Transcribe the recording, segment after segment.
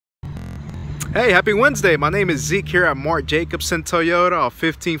Hey, happy Wednesday. My name is Zeke here at Mark Jacobson Toyota off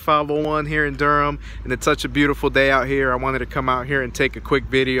 15501 here in Durham, and it's such a beautiful day out here. I wanted to come out here and take a quick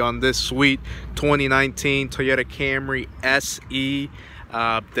video on this sweet 2019 Toyota Camry SE.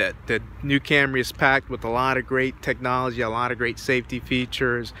 The new Camry is packed with a lot of great technology, a lot of great safety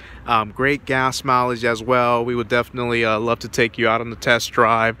features, great gas mileage as well. We would definitely love to take you out on the test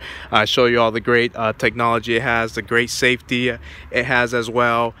drive, show you all the great technology it has, the great safety it has as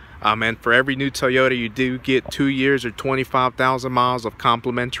well. And for every new Toyota, you do get 2 years or 25,000 miles of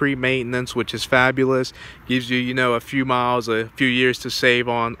complimentary maintenance, which is fabulous. Gives you, a few miles, a few years to save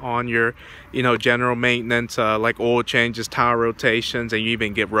on your, general maintenance, like oil changes, tire rotations, and you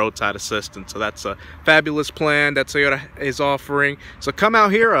even get roadside assistance. So that's a fabulous plan that Toyota is offering. So come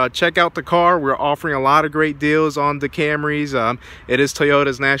out here, check out the car. We're offering a lot of great deals on the Camrys. It is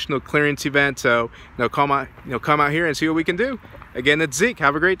Toyota's national clearance event, so come out here and see what we can do. Again, it's Zeke.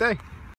 Have a great day.